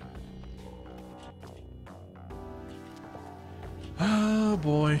 Oh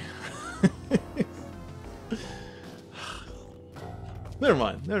boy. Never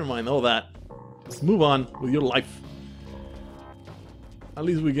mind all that. Just move on with your life. At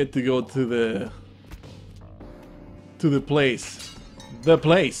least we get to go to the place. The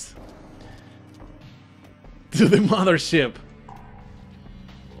place. To the mothership.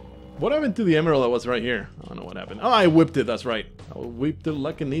 What happened to the emerald that was right here? I don't know what happened. Oh, I whipped it, that's right. I whipped it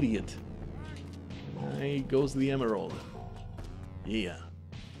like an idiot. There goes the emerald. Yeah.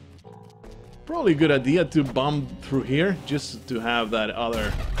 Probably a good idea to bomb through here, just to have that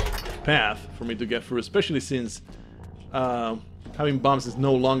other path for me to get through, especially since having bombs is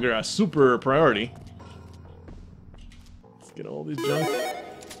no longer a super priority. Let's get all this junk.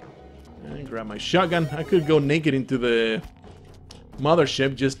 And grab my shotgun. I could go naked into the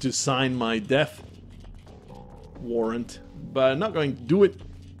mothership just to sign my death warrant, but I'm not going to do it.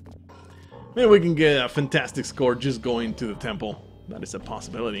 Maybe we can get a fantastic score just going to the temple. That is a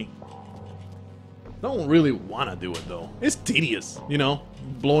possibility. Don't really want to do it though. It's tedious, you know.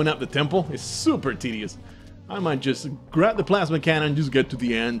 Blowing up the temple is super tedious. I might just grab the plasma cannon and just get to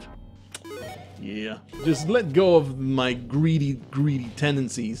the end. Yeah, just let go of my greedy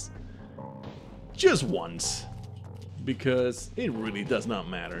tendencies. Just once. Because it really does not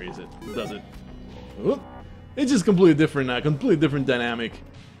matter, is it? Does it? Oop. It's just completely different dynamic.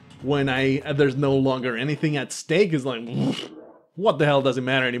 When there's no longer anything at stake. It's like, what the hell doesn't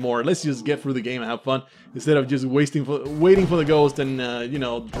matter anymore? Let's just get through the game and have fun instead of just waiting for the ghost and you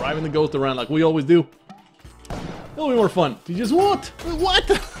know, driving the ghost around like we always do. It'll be more fun. You just what?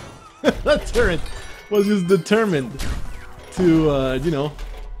 That turret was just determined to, you know,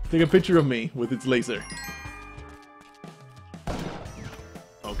 take a picture of me with its laser.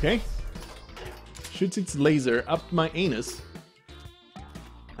 Okay. Shoots its laser up my anus.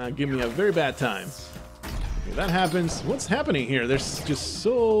 Give me a very bad time. Okay, that happens. What's happening here? There's just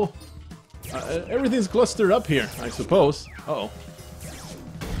so... everything's clustered up here, I suppose. Uh-oh.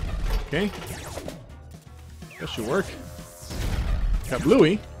 Okay. That should work.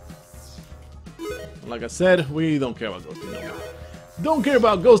 Kablooey. Like I said, we don't care about ghosting no more. Don't care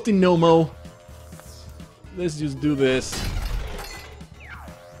about ghosting no more. Let's just do this.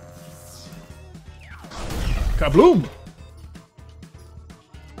 Kabloom!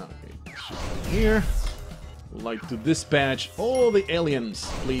 Okay, shoot here. Would like to dispatch all the aliens,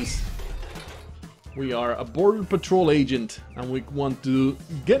 please. We are a border patrol agent, and we want to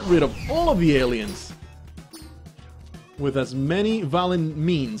get rid of all of the aliens with as many violent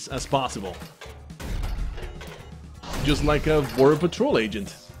means as possible. Just like a border patrol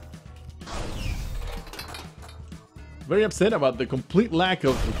agent. Very upset about the complete lack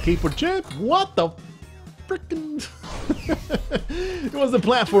of caper chip. What the frickin'? It was the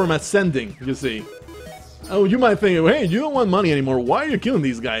platform ascending, you see. Oh, you might think, hey, you don't want money anymore. Why are you killing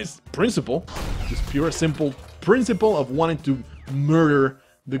these guys? Principle. Just pure, simple principle of wanting to murder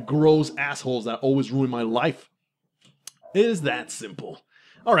the gross assholes that always ruin my life. It is that simple.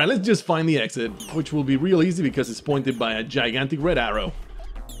 Alright, let's just find the exit, which will be real easy because it's pointed by a gigantic red arrow.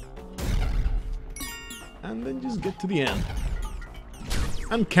 And then just get to the end.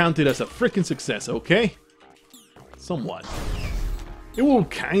 And count it as a freaking success, okay? Somewhat. It will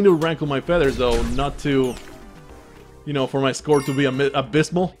kind of rankle my feathers, though, not to, you know, for my score to be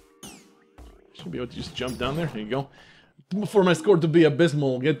abysmal. Should be able to just jump down there. There you go. For my score to be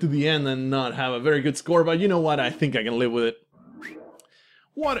abysmal, get to the end and not have a very good score, but you know what? I think I can live with it.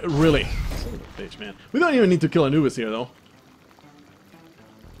 What? Really? Son of a bitch, man. We don't even need to kill Anubis here, though.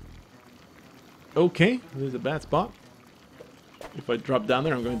 Okay, there's a bad spot. If I drop down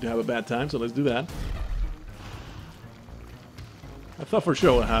there, I'm going to have a bad time, so let's do that. I thought for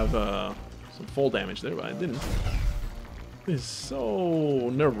sure I'd have some fall damage there, but I didn't. This is so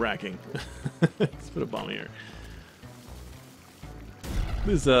nerve-wracking. Let's put a bomb here.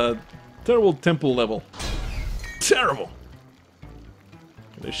 This is a terrible temple level. Terrible!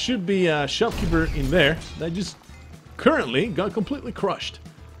 There should be a shopkeeper in there that just currently got completely crushed.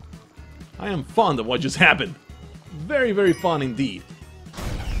 I am fond of what just happened. Very, very fun indeed.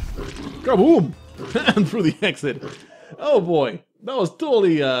 Kaboom! And through the exit. Oh boy, that was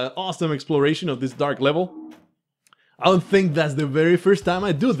totally awesome exploration of this dark level. I don't think that's the very first time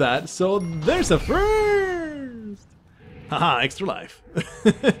I do that, so there's a first! Haha, extra life.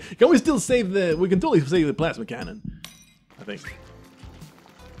 Can we still save the... We can totally save the plasma cannon, I think.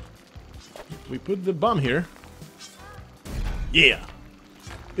 We put the bomb here. Yeah!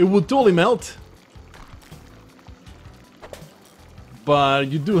 It would totally melt. But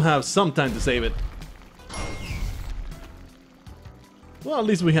you do have some time to save it. Well, at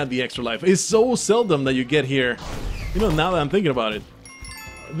least we had the extra life. It's so seldom that you get here. You know, now that I'm thinking about it.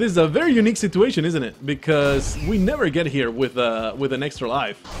 This is a very unique situation, isn't it? Because we never get here with an extra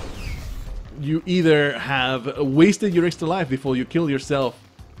life. You either have wasted your extra life before you kill yourself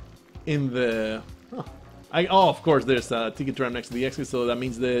in the... Oh, of course, there's a ticket tram next to the exit, so that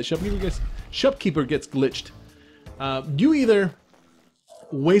means the shopkeeper gets glitched. You either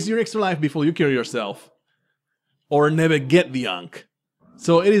waste your extra life before you kill yourself, or never get the Ankh.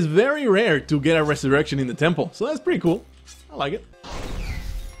 So it is very rare to get a resurrection in the temple, so that's pretty cool. I like it.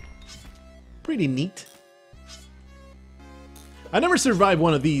 Pretty neat. I never survived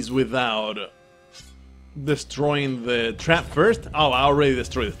one of these without destroying the trap first. Oh, I already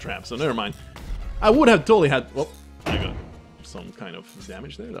destroyed the trap, so never mind. I would have totally had... Well, I got some kind of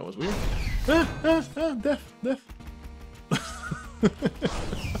damage there. That was weird. Death.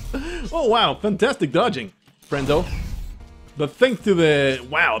 Oh, wow. Fantastic dodging, friendo. But thanks to the...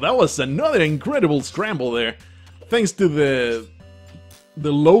 Wow, that was another incredible scramble there. Thanks to the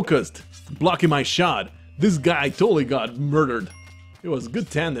locust blocking my shot, this guy totally got murdered. It was good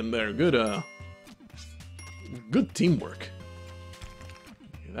tandem there. Good teamwork.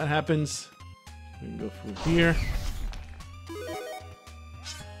 Okay, that happens. We can go through here.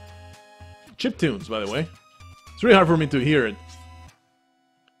 Chiptunes, by the way. It's really hard for me to hear it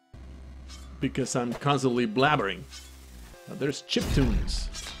because I'm constantly blabbering. Now, there's chiptunes.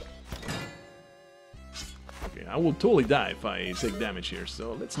 Okay, I will totally die if I take damage here,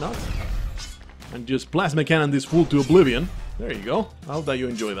 so let's not. And just plasma cannon this fool to oblivion. There you go. I hope that you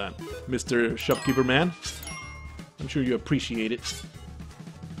enjoy that, Mr. Shopkeeper Man. I'm sure you appreciate it.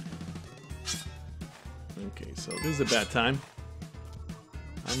 Okay, so this is a bad time.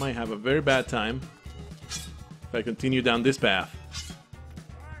 I might have a very bad time if I continue down this path.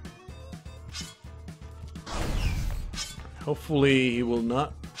 Hopefully he will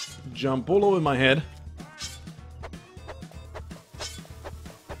not jump all over my head.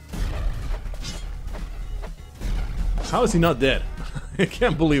 How is he not dead? I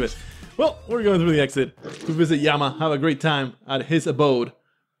can't believe it. Well, we're going through the exit to visit Yama, have a great time at his abode.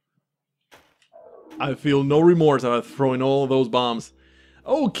 I feel no remorse about throwing all those bombs.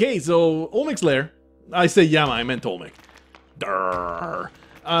 Okay, so Olmec's lair. I say Yama, I meant Olmec. Durr.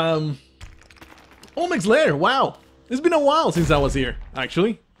 Olmec's lair, wow. It's been a while since I was here,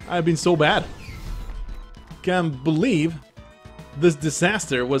 actually. I've been so bad. Can't believe this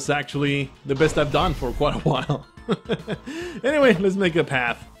disaster was actually the best I've done for quite a while. Anyway, let's make a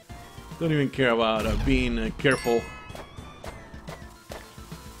path. Don't even care about being careful.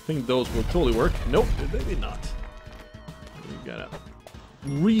 I think those will totally work. Nope, they did not. We gotta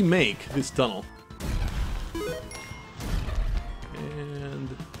remake this tunnel. And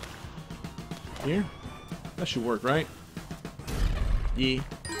here, that should work, right? Yeah.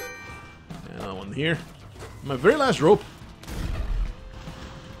 Another one here. My very last rope.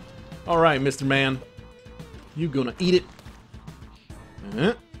 All right, Mr. Man, you gonna eat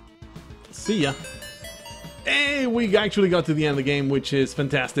it? See ya. Hey, we actually got to the end of the game, which is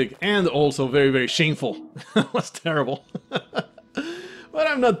fantastic and also very, very shameful. That was terrible. But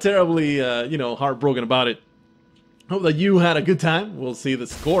I'm not terribly, you know, heartbroken about it. Hope that you had a good time. We'll see the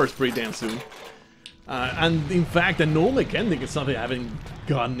scores pretty damn soon. And in fact, a Olmec ending is something I haven't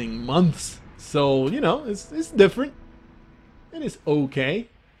gotten in months. So, you know, it's different. And it's okay.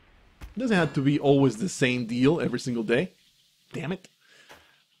 It doesn't have to be always the same deal every single day. Damn it.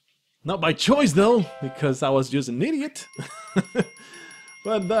 Not by choice, though, because I was just an idiot.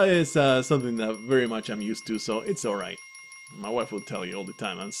 But that is something that very much I'm used to, so it's alright. My wife will tell you all the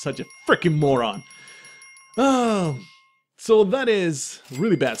time, I'm such a freaking moron. Oh, so that is a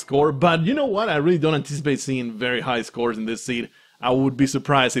really bad score, but you know what? I really don't anticipate seeing very high scores in this seed. I would be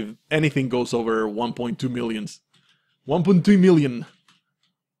surprised if anything goes over 1.2 millions. 1.2 million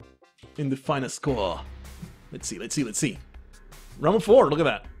in the final score. Let's see. Round 4, look at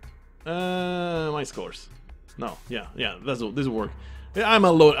that. My scores. No, yeah, this will work. I'm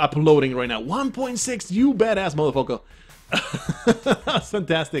uploading right now. 1.6, you badass motherfucker. That's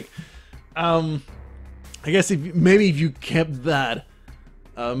fantastic. I guess maybe if you kept that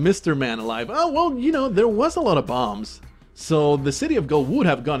Mr. Man alive. Oh, well, you know, there was a lot of bombs. So the City of Gold would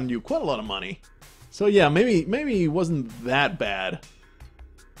have gotten you quite a lot of money. So yeah, maybe it wasn't that bad.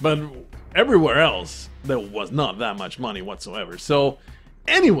 But everywhere else, there was not that much money whatsoever. So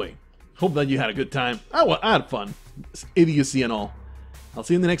anyway, hope that you had a good time. I had fun. Idiocy and all. I'll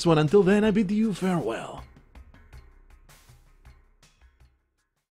see you in the next one. Until then, I bid you farewell.